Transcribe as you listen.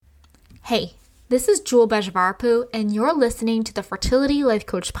Hey, this is Jewel Bejavarapu, and you're listening to the Fertility Life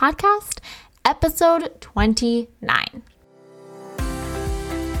Coach Podcast, episode 29.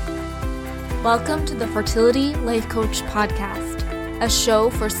 Welcome to the Fertility Life Coach Podcast, a show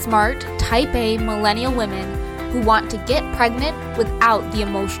for smart, type A millennial women who want to get pregnant without the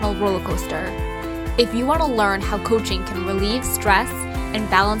emotional roller coaster. If you want to learn how coaching can relieve stress and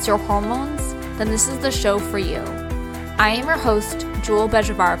balance your hormones, then this is the show for you. I am your host, Jewel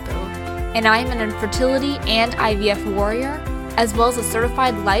Bejavarapu, and I am an infertility and IVF warrior, as well as a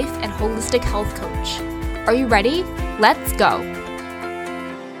certified life and holistic health coach. Are you ready? Let's go.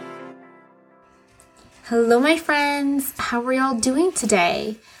 Hello, my friends. How are y'all doing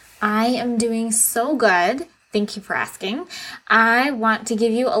today? I am doing so good. Thank you for asking. I want to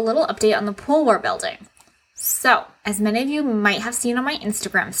give you a little update on the pool we're building. So, as many of you might have seen on my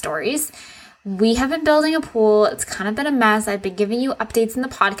Instagram stories, we have been building a pool. It's kind of been a mess. I've been giving you updates in the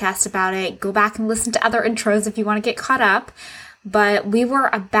podcast about it. Go back and listen to other intros if you want to get caught up. But we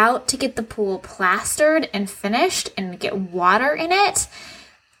were about to get the pool plastered and finished and get water in it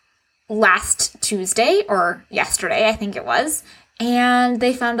last Tuesday or yesterday, I think it was. And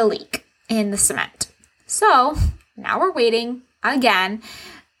they found a leak in the cement. So now we're waiting again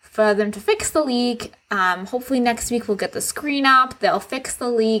for them to fix the leak. Hopefully next week we'll get the screen up, they'll fix the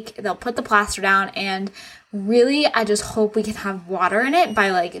leak, they'll put the plaster down, and really I just hope we can have water in it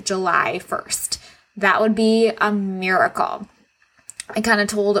by like July 1st. That would be a miracle. I kind of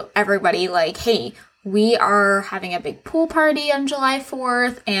told everybody like, hey, we are having a big pool party on July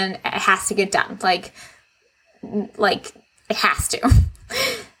 4th and it has to get done. Like it has to.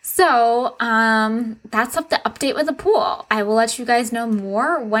 So, that's up the update with the pool. I will let you guys know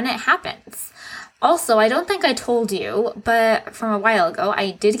more when it happens. Also, I don't think I told you, but from a while ago,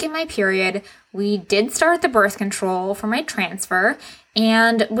 I did get my period. We did start the birth control for my transfer,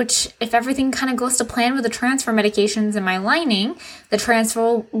 and which, if everything kind of goes to plan with the transfer medications and my lining, the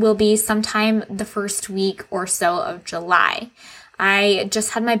transfer will be sometime the first week or so of July. I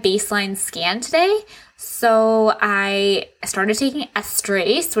just had my baseline scan today, so I started taking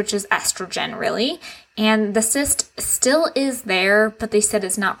estrase, which is estrogen really, and the cyst still is there, but they said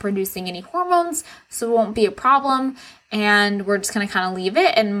it's not producing any hormones, so it won't be a problem, and we're just going to kind of leave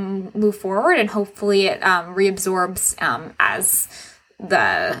it and move forward, and hopefully it reabsorbs as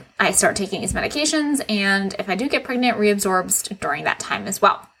I start taking these medications, and if I do get pregnant, reabsorbs during that time as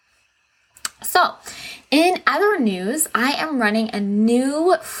well. So, in other news, I am running a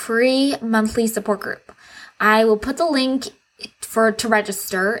new free monthly support group. I will put the link to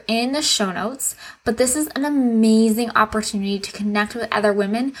register in the show notes, but this is an amazing opportunity to connect with other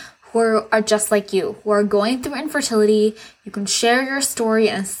women who are just like you, who are going through infertility. You can share your story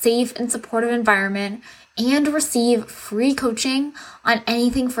in a safe and supportive environment and receive free coaching on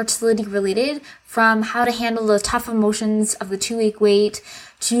anything fertility related, from how to handle the tough emotions of the 2-week wait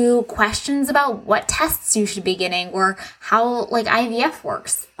to questions about what tests you should be getting or how like IVF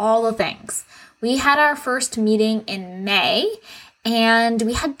works, all the things. We had our first meeting in May and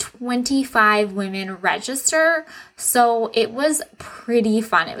we had 25 women register. So it was pretty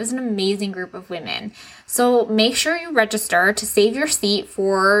fun. It was an amazing group of women. So make sure you register to save your seat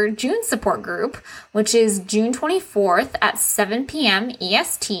for June's support group, which is June 24th at 7 p.m.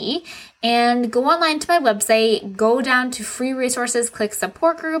 EST. And go online to my website, go down to free resources, click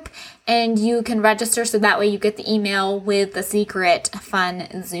support group, and you can register so that way you get the email with the secret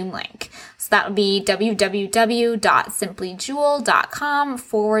fun Zoom link. So that would be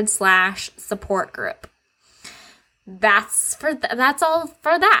www.simplykjewel.com/support group. That's all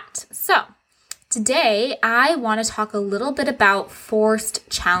for that. So today I want to talk a little bit about forced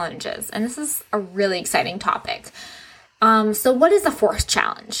challenges, and this is a really exciting topic. So what is a forced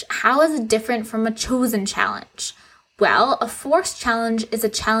challenge? How is it different from a chosen challenge? Well, a forced challenge is a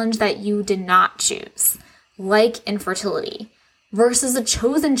challenge that you did not choose, like infertility, versus a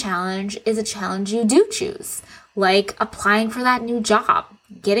chosen challenge is a challenge you do choose, like applying for that new job,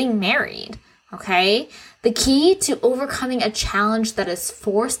 getting married, okay? The key to overcoming a challenge that is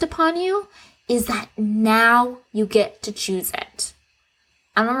forced upon you is that now you get to choose it.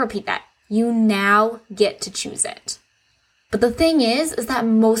 I'm going to repeat that. You now get to choose it. But the thing is that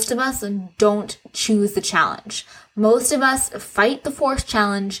most of us don't choose the challenge. Most of us fight the forced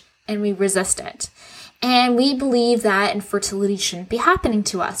challenge and we resist it. And we believe that infertility shouldn't be happening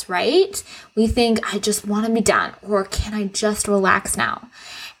to us, right? We think, I just want to be done, or can I just relax now?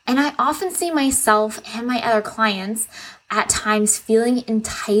 And I often see myself and my other clients at times feeling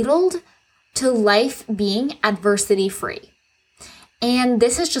entitled to life being adversity free. And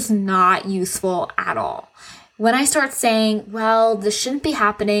this is just not useful at all. when I start saying, well, this shouldn't be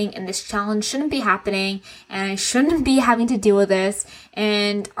happening and this challenge shouldn't be happening and I shouldn't be having to deal with this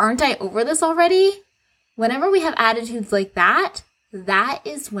and aren't I over this already? Whenever we have attitudes like that, that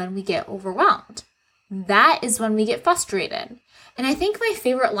is when we get overwhelmed. That is when we get frustrated. And I think my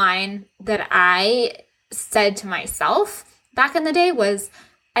favorite line that I said to myself back in the day was,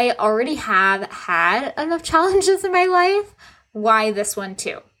 I already have had enough challenges in my life. Why this one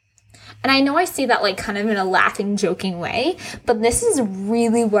too? And I know I say that like kind of in a laughing, joking way, but this is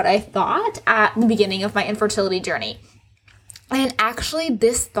really what I thought at the beginning of my infertility journey. And actually,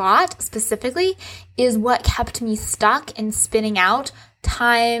 this thought specifically is what kept me stuck and spinning out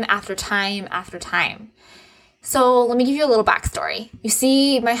time after time after time. So let me give you a little backstory. You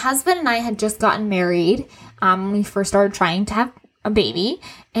see, my husband and I had just gotten married when we first started trying to have a baby,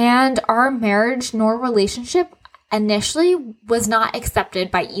 and our marriage nor relationship initially was not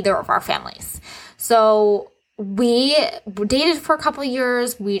accepted by either of our families. So we dated for a couple of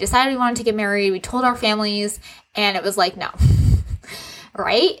years. We decided we wanted to get married. We told our families, and it was like, no.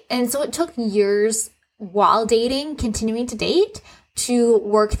 Right? And so it took years while dating, continuing to date, to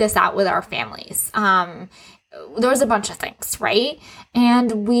work this out with our families. There was a bunch of things, right?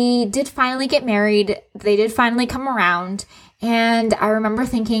 And we did finally get married. They did finally come around. And I remember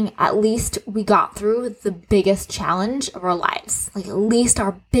thinking, at least we got through the biggest challenge of our lives. Like, at least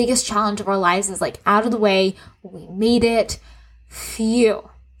our biggest challenge of our lives is like out of the way. We made it. Phew.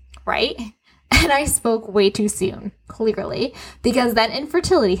 Right? And I spoke way too soon, clearly, because then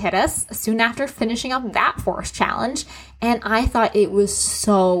infertility hit us soon after finishing up that forced challenge. And I thought it was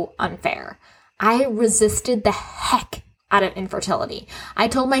so unfair. I resisted the heck out of infertility. I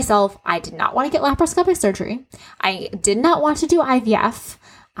told myself I did not want to get laparoscopic surgery. I did not want to do IVF.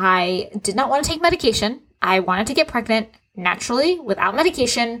 I did not want to take medication. I wanted to get pregnant naturally without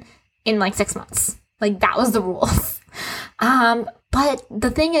medication in like 6 months. Like, that was the rules. But the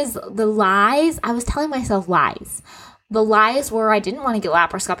thing is, the lies, I was telling myself lies. The lies where I didn't want to get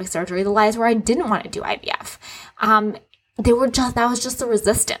laparoscopic surgery, the lies where I didn't want to do IVF. That was just the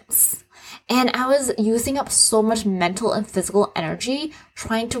resistance. And I was using up so much mental and physical energy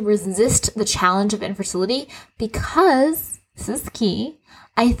trying to resist the challenge of infertility because, this is key,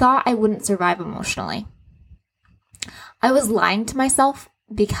 I thought I wouldn't survive emotionally. I was lying to myself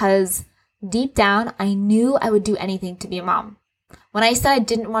because deep down, I knew I would do anything to be a mom. When I said I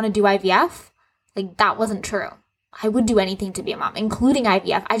didn't want to do IVF, like, that wasn't true. I would do anything to be a mom, including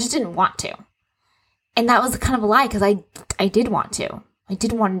IVF. I just didn't want to. And that was kind of a lie because I did want to. I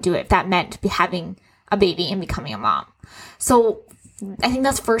didn't want to do it if that meant having a baby and becoming a mom. So I think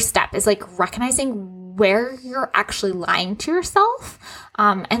that's first step is like recognizing where you're actually lying to yourself,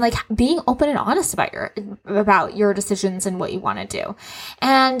 and like being open and honest about your decisions and what you want to do.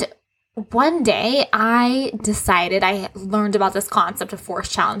 And one day I learned about this concept of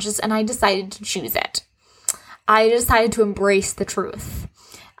forced challenges and I decided to choose it. I decided to embrace the truth.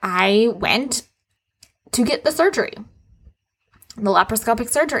 I went to get the surgery. The laparoscopic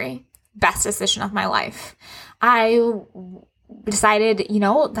surgery, best decision of my life. I decided,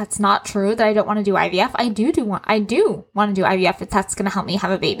 that's not true, that I don't want to do IVF. I do want to do IVF if that's going to help me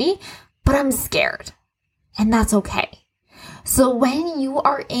have a baby, but I'm scared. And that's okay. So when you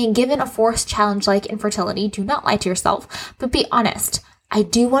are given a forced challenge like infertility, do not lie to yourself, but be honest. I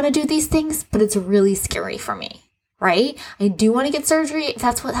do want to do these things, but it's really scary for me, right? I do want to get surgery if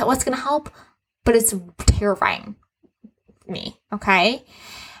that's what's going to help, but it's terrifying me, okay?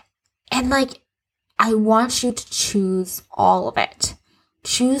 And like, I want you to choose all of it.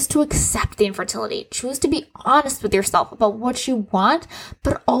 Choose to accept the infertility. Choose to be honest with yourself about what you want,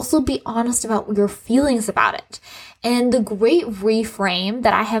 but also be honest about your feelings about it. And the great reframe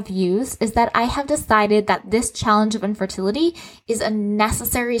that I have used is that I have decided that this challenge of infertility is a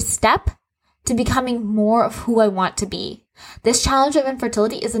necessary step to becoming more of who I want to be. This challenge of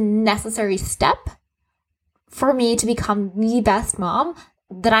infertility is a necessary step for me to become the best mom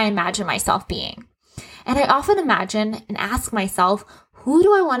that I imagine myself being. And I often imagine and ask myself, who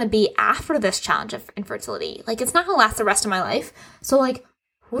do I want to be after this challenge of infertility? Like, it's not going to last the rest of my life. So like,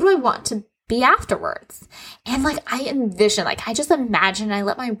 who do I want to be afterwards? And like, I just imagine, I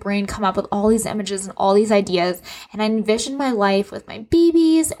let my brain come up with all these images and all these ideas. And I envision my life with my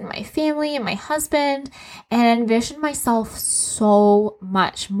babies and my family and my husband. And I envision myself so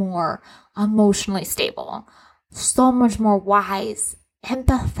much more emotionally stable, so much more wise,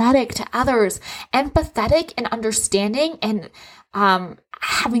 empathetic to others, empathetic and understanding and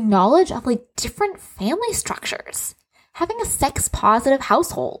having knowledge of like different family structures, having a sex positive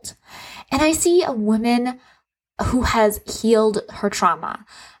household. And I see a woman who has healed her trauma.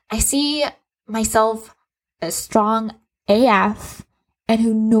 I see myself is strong AF and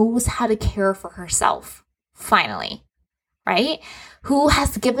who knows how to care for herself, finally, right? Who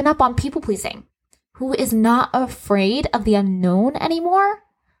has given up on people pleasing, who is not afraid of the unknown anymore,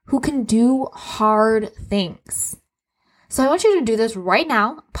 who can do hard things. So I want you to do this right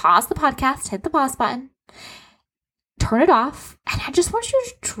now. Pause the podcast, hit the pause button, turn it off, and I just want you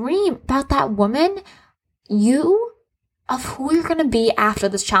to dream about that woman, of who you're going to be after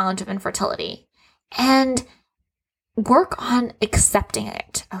this challenge of infertility, and work on accepting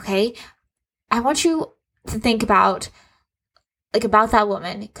it, okay? I want you to think about that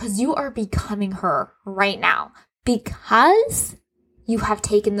woman, because you are becoming her right now, because you have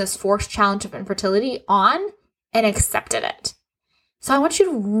taken this forced challenge of infertility on and accepted it. So I want you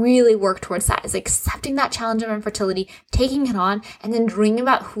to really work towards that, is accepting that challenge of infertility, taking it on, and then dreaming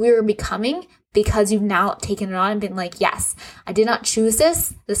about who you're becoming, because you've now taken it on and been like, yes, I did not choose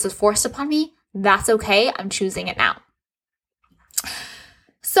this. This was forced upon me. That's okay. I'm choosing it now.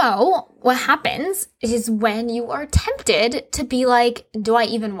 So what happens is when you are tempted to be like, do I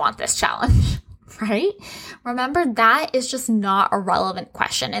even want this challenge? Right? Remember, that is just not a relevant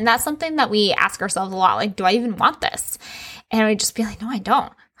question. And that's something that we ask ourselves a lot. Like, do I even want this? And we just be like, no, I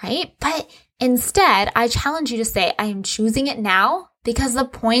don't. Right? But instead, I challenge you to say, I am choosing it now, because the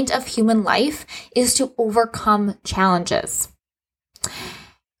point of human life is to overcome challenges.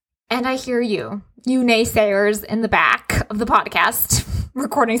 And I hear you naysayers in the back of the podcast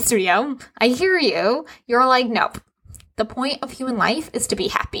recording studio. I hear you. You're like, nope. The point of human life is to be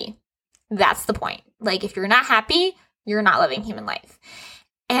happy. That's the point. Like, if you're not happy, you're not living human life.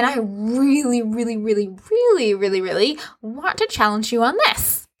 And I really, really, really, really, really, really want to challenge you on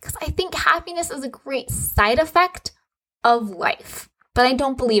this, because I think happiness is a great side effect of life, but I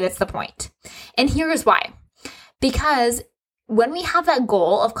don't believe it's the point. And here's why. Because when we have that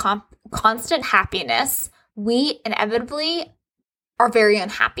goal of constant happiness, we inevitably are very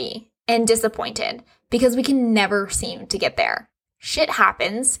unhappy and disappointed, because we can never seem to get there. Shit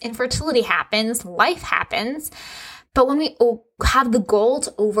happens, infertility happens, life happens. But when we have the goal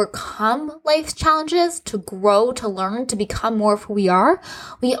to overcome life's challenges, to grow, to learn, to become more of who we are,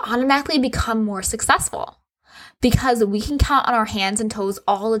 we automatically become more successful, because we can count on our hands and toes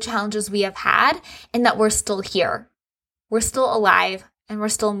all the challenges we have had, and that we're still here. We're still alive, and we're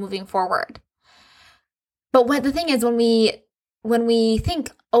still moving forward. But the thing is, when we think,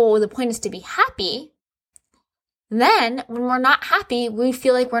 oh, the point is to be happy, then when we're not happy, we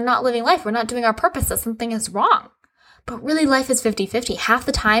feel like we're not living life. We're not doing our purpose, that something is wrong. But really, life is 50-50. Half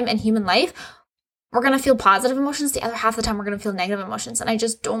the time in human life, we're going to feel positive emotions. The other half of the time, we're going to feel negative emotions. And I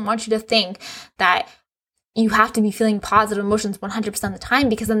just don't want you to think that you have to be feeling positive emotions 100% of the time,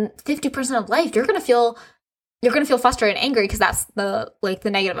 because then 50% of life, you're going to feel frustrated and angry, because that's the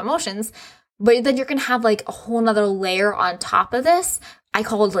negative emotions. But then you're going to have like a whole nother layer on top of this. I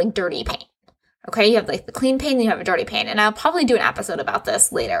call it like dirty pain. Okay, you have like the clean pain, then you have a dirty pain. And I'll probably do an episode about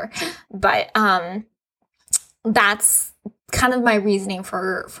this later. But that's kind of my reasoning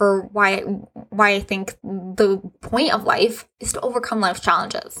for why I think the point of life is to overcome life's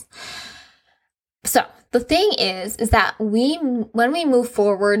challenges. So the thing is that when we move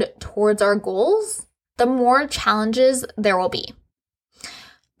forward towards our goals, the more challenges there will be.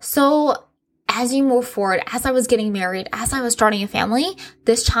 So as you move forward, as I was getting married, as I was starting a family,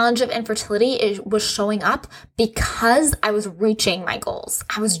 this challenge of infertility was showing up because I was reaching my goals.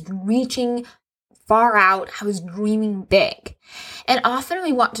 I was reaching far out. I was dreaming big. And often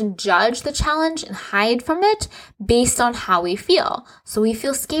we want to judge the challenge and hide from it based on how we feel. So we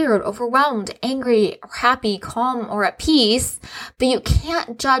feel scared, overwhelmed, angry, or happy, calm, or at peace, but you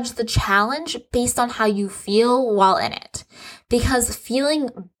can't judge the challenge based on how you feel while in it. Because feeling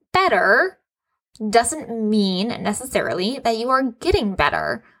better doesn't mean necessarily that you are getting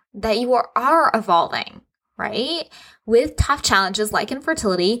better, that you are evolving, right? With tough challenges like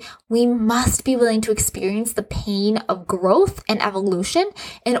infertility, we must be willing to experience the pain of growth and evolution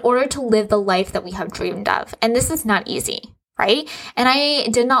in order to live the life that we have dreamed of. And this is not easy, right? And I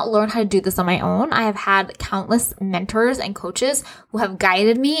did not learn how to do this on my own. I have had countless mentors and coaches who have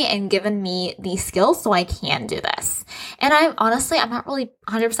guided me and given me these skills so I can do this. And I'm not really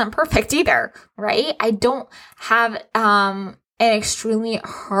 100% perfect either, right? I don't have an extremely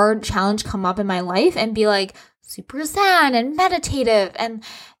hard challenge come up in my life and be like super zen and meditative and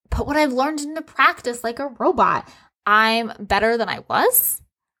put what I've learned into practice like a robot. I'm better than I was,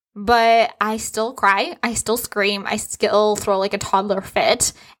 but I still cry. I still scream. I still throw like a toddler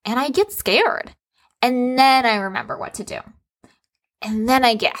fit, and I get scared. And then I remember what to do. And then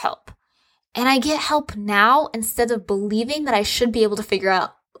I get help. And I get help now instead of believing that I should be able to figure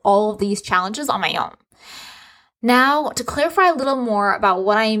out all of these challenges on my own. Now, to clarify a little more about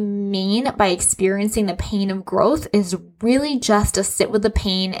what I mean by experiencing the pain of growth is really just to sit with the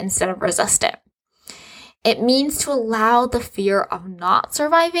pain instead of resist it. It means to allow the fear of not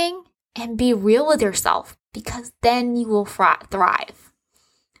surviving and be real with yourself, because then you will thrive.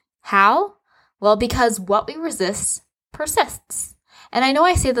 How? Well, because what we resist persists. And I know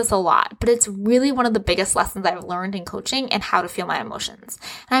I say this a lot, but it's really one of the biggest lessons I've learned in coaching and how to feel my emotions.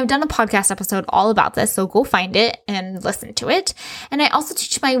 And I've done a podcast episode all about this, so go find it and listen to it. And I also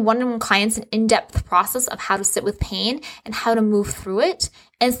teach my one-on-one clients an in-depth process of how to sit with pain and how to move through it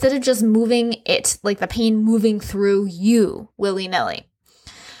instead of just moving it, like the pain moving through you willy-nilly.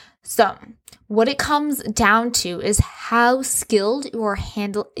 So what it comes down to is how skilled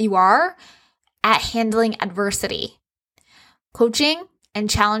you are at handling adversity. Coaching and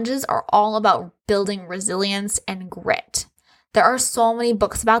challenges are all about building resilience and grit. There are so many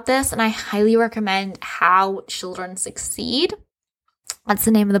books about this, and I highly recommend How Children Succeed. That's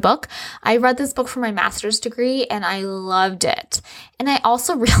the name of the book. I read this book for my master's degree, and I loved it. And I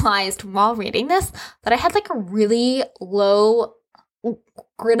also realized while reading this that I had like a really low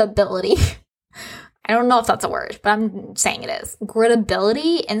gritability. I don't know if that's a word, but I'm saying it is.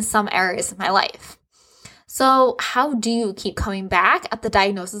 Gritability in some areas of my life. So how do you keep coming back at the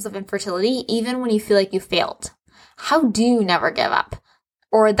diagnosis of infertility even when you feel like you failed? How do you never give up?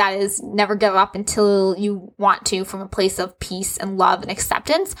 Or that is, never give up until you want to from a place of peace and love and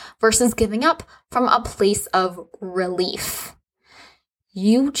acceptance versus giving up from a place of relief.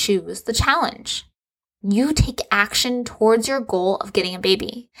 You choose the challenge. You take action towards your goal of getting a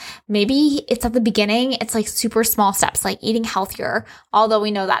baby. Maybe it's at the beginning, it's like super small steps, like eating healthier, although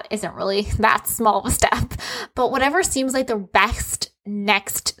we know that isn't really that small of a step. But whatever seems like the best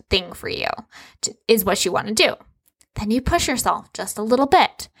next thing for you is what you want to do. Then you push yourself just a little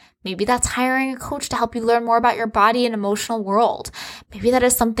bit. Maybe that's hiring a coach to help you learn more about your body and emotional world. Maybe that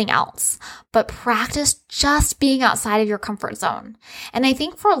is something else. But practice just being outside of your comfort zone. And I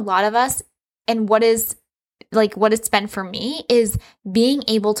think for a lot of us, and what it's been for me is being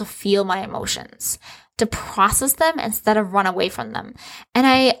able to feel my emotions, to process them instead of run away from them. And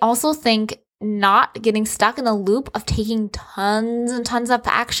I also think not getting stuck in the loop of taking tons and tons of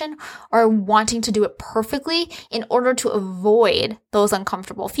action or wanting to do it perfectly in order to avoid those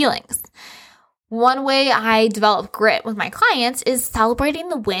uncomfortable feelings. One way I develop grit with my clients is celebrating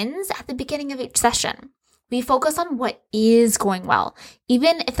the wins at the beginning of each session. We focus on what is going well,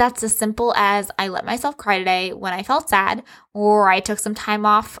 even if that's as simple as I let myself cry today when I felt sad, or I took some time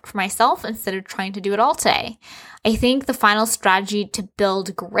off for myself instead of trying to do it all today. I think the final strategy to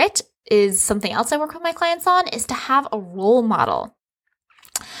build grit is something else I work with my clients on, is to have a role model.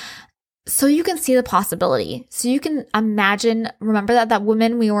 So you can see the possibility. So you can imagine, remember that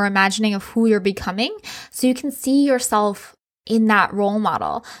woman we were imagining of who you're becoming? So you can see yourself in that role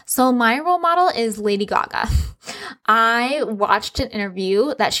model. So my role model is Lady Gaga. I watched an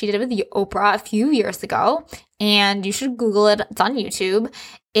interview that she did with Oprah a few years ago, and you should Google it. It's on YouTube,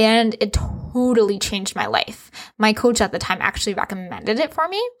 and it totally changed my life. My coach at the time actually recommended it for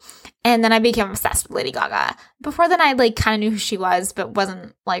me, and then I became obsessed with Lady Gaga. Before then, I kind of knew who she was, but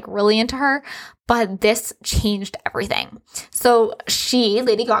wasn't really into her. But this changed everything. So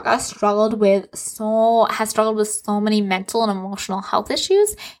Lady Gaga, has struggled with so many mental and emotional health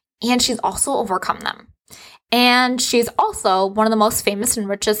issues, and she's also overcome them. And she's also one of the most famous and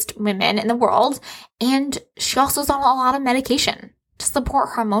richest women in the world, and she also is on a lot of medication to support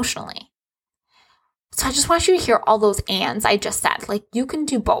her emotionally. So I just want you to hear all those ands I just said. You can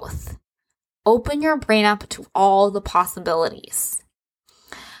do both. Open your brain up to all the possibilities.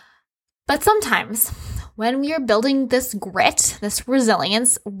 But sometimes when we are building this grit, this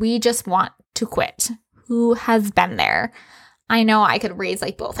resilience, we just want to quit. Who has been there? I know I could raise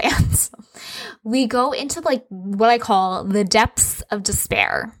both hands. We go into what I call the depths of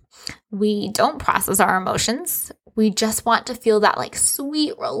despair. We don't process our emotions. We just want to feel that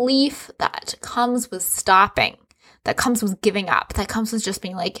sweet relief that comes with stopping, that comes with giving up, that comes with just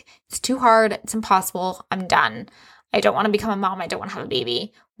being it's too hard, it's impossible, I'm done. I don't want to become a mom, I don't want to have a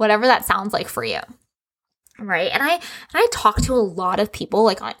baby, whatever that sounds like for you. Right? And I talk to a lot of people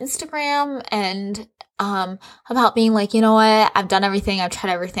on Instagram and about being you know what, I've done everything, I've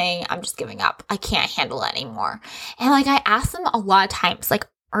tried everything, I'm just giving up. I can't handle it anymore. And I ask them a lot of times,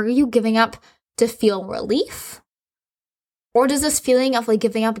 are you giving up to feel relief? Or does this feeling of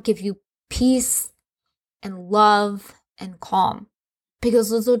giving up give you peace and love and calm? Because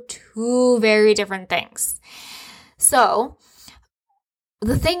those are two very different things. So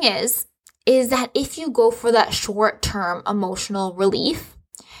the thing is that if you go for that short-term emotional relief,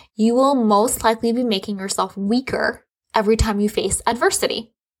 you will most likely be making yourself weaker every time you face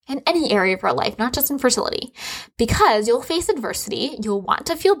adversity in any area of your life, not just in fertility. Because you'll face adversity, you'll want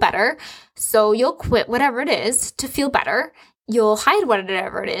to feel better, so you'll quit whatever it is to feel better. You'll hide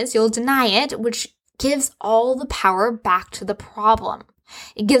whatever it is, you'll deny it, which gives all the power back to the problem.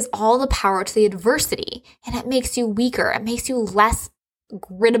 It gives all the power to the adversity, and it makes you weaker. It makes you less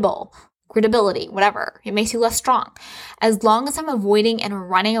gritability, whatever. It makes you less strong. As long as I'm avoiding and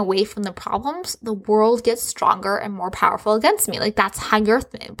running away from the problems, the world gets stronger and more powerful against me. Like, that's how your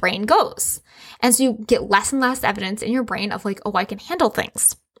brain goes. And so you get less and less evidence in your brain of like, oh, I can handle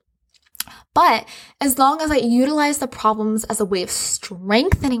things. But as long as I utilize the problems as a way of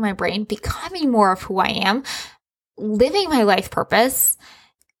strengthening my brain, becoming more of who I am, living my life purpose,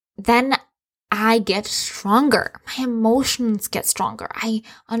 then I get stronger. My emotions get stronger. I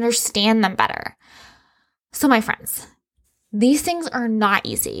understand them better. So my friends, these things are not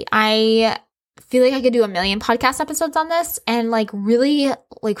easy. I feel like I could do 1 million podcast episodes on this, and like really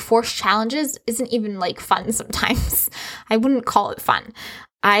like forced challenges isn't even like fun sometimes. I wouldn't call it fun.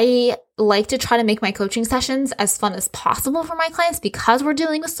 I like to try to make my coaching sessions as fun as possible for my clients because we're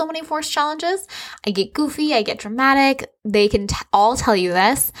dealing with so many forced challenges. I get goofy, I get dramatic. They can all tell you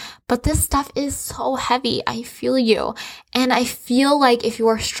this, but this stuff is so heavy. I feel you. And I feel like if you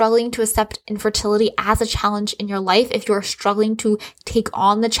are struggling to accept infertility as a challenge in your life, if you are struggling to take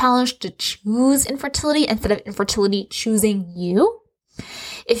on the challenge to choose infertility instead of infertility choosing you,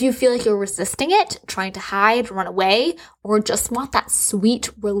 if you feel like you're resisting it, trying to hide, run away, or just want that sweet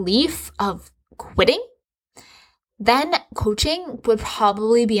relief of quitting, then coaching would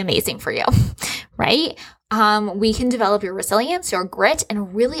probably be amazing for you, right? We can develop your resilience, your grit,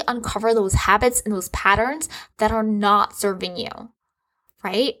 and really uncover those habits and those patterns that are not serving you,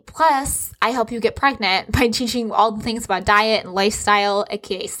 right? Plus, I help you get pregnant by teaching you all the things about diet and lifestyle,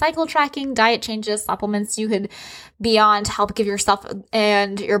 aka cycle tracking, diet changes, supplements you could be on to help give yourself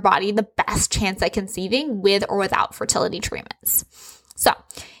and your body the best chance at conceiving with or without fertility treatments. So,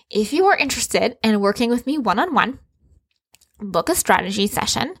 if you are interested in working with me one-on-one, book a strategy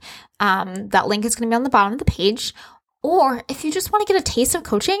session. That link is going to be on the bottom of the page. Or if you just want to get a taste of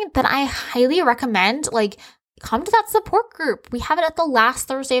coaching, then I highly recommend come to that support group. We have it at the last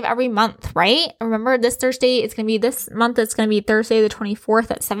Thursday of every month, right? Remember, this Thursday, this month, it's going to be Thursday the 24th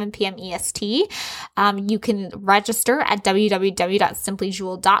at 7 p.m. EST. You can register at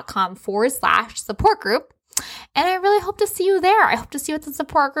www.simplyjewel.com/support group. And I really hope to see you there. I hope to see you at the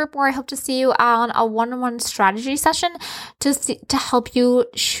support group, or I hope to see you on a one-on-one strategy session to help you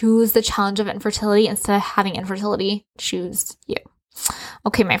choose the challenge of infertility instead of having infertility choose you.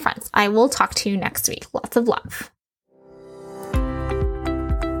 Okay, my friends, I will talk to you next week. Lots of love.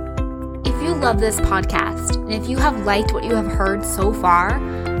 If you love this podcast, and if you have liked what you have heard so far,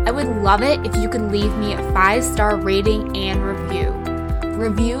 I would love it if you could leave me a 5-star rating and review.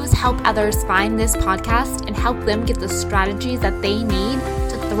 Reviews help others find this podcast and help them get the strategies that they need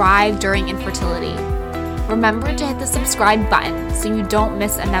to thrive during infertility. Remember to hit the subscribe button so you don't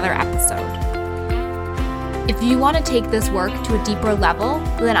miss another episode. If you want to take this work to a deeper level,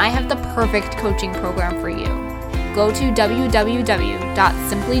 then I have the perfect coaching program for you. Go to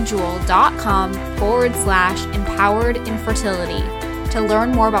www.simplyjewel.com/empowered-infertility to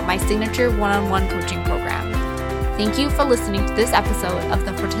learn more about my signature one-on-one coaching program. Thank you for listening to this episode of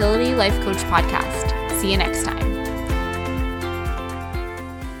the Fertility Life Coach Podcast. See you next time.